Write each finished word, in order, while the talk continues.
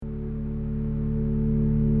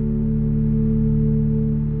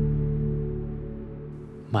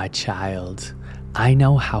My child, I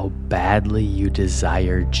know how badly you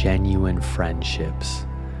desire genuine friendships.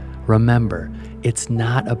 Remember, it's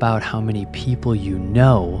not about how many people you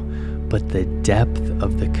know, but the depth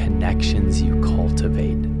of the connections you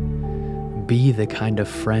cultivate. Be the kind of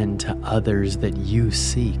friend to others that you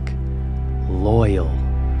seek, loyal,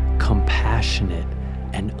 compassionate,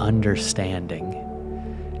 and understanding.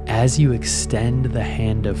 As you extend the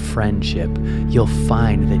hand of friendship, you'll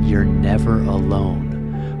find that you're never alone.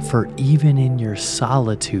 For even in your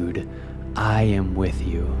solitude, I am with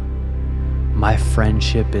you. My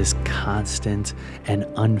friendship is constant and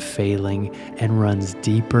unfailing and runs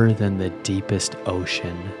deeper than the deepest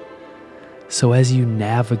ocean. So as you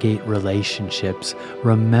navigate relationships,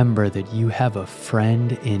 remember that you have a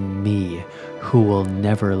friend in me who will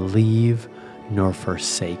never leave nor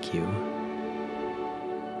forsake you.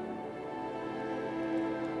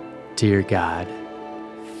 Dear God,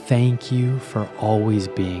 thank you for always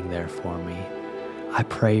being there for me. I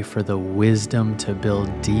pray for the wisdom to build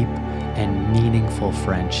deep and meaningful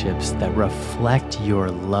friendships that reflect your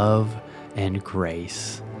love and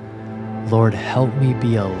grace. Lord, help me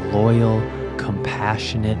be a loyal,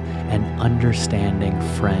 compassionate, and understanding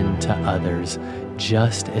friend to others,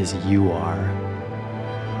 just as you are.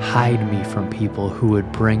 Hide me from people who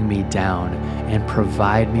would bring me down and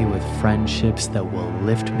provide me with friendships that will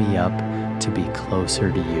lift me up to be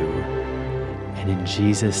closer to you. And in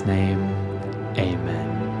Jesus' name,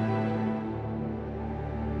 amen.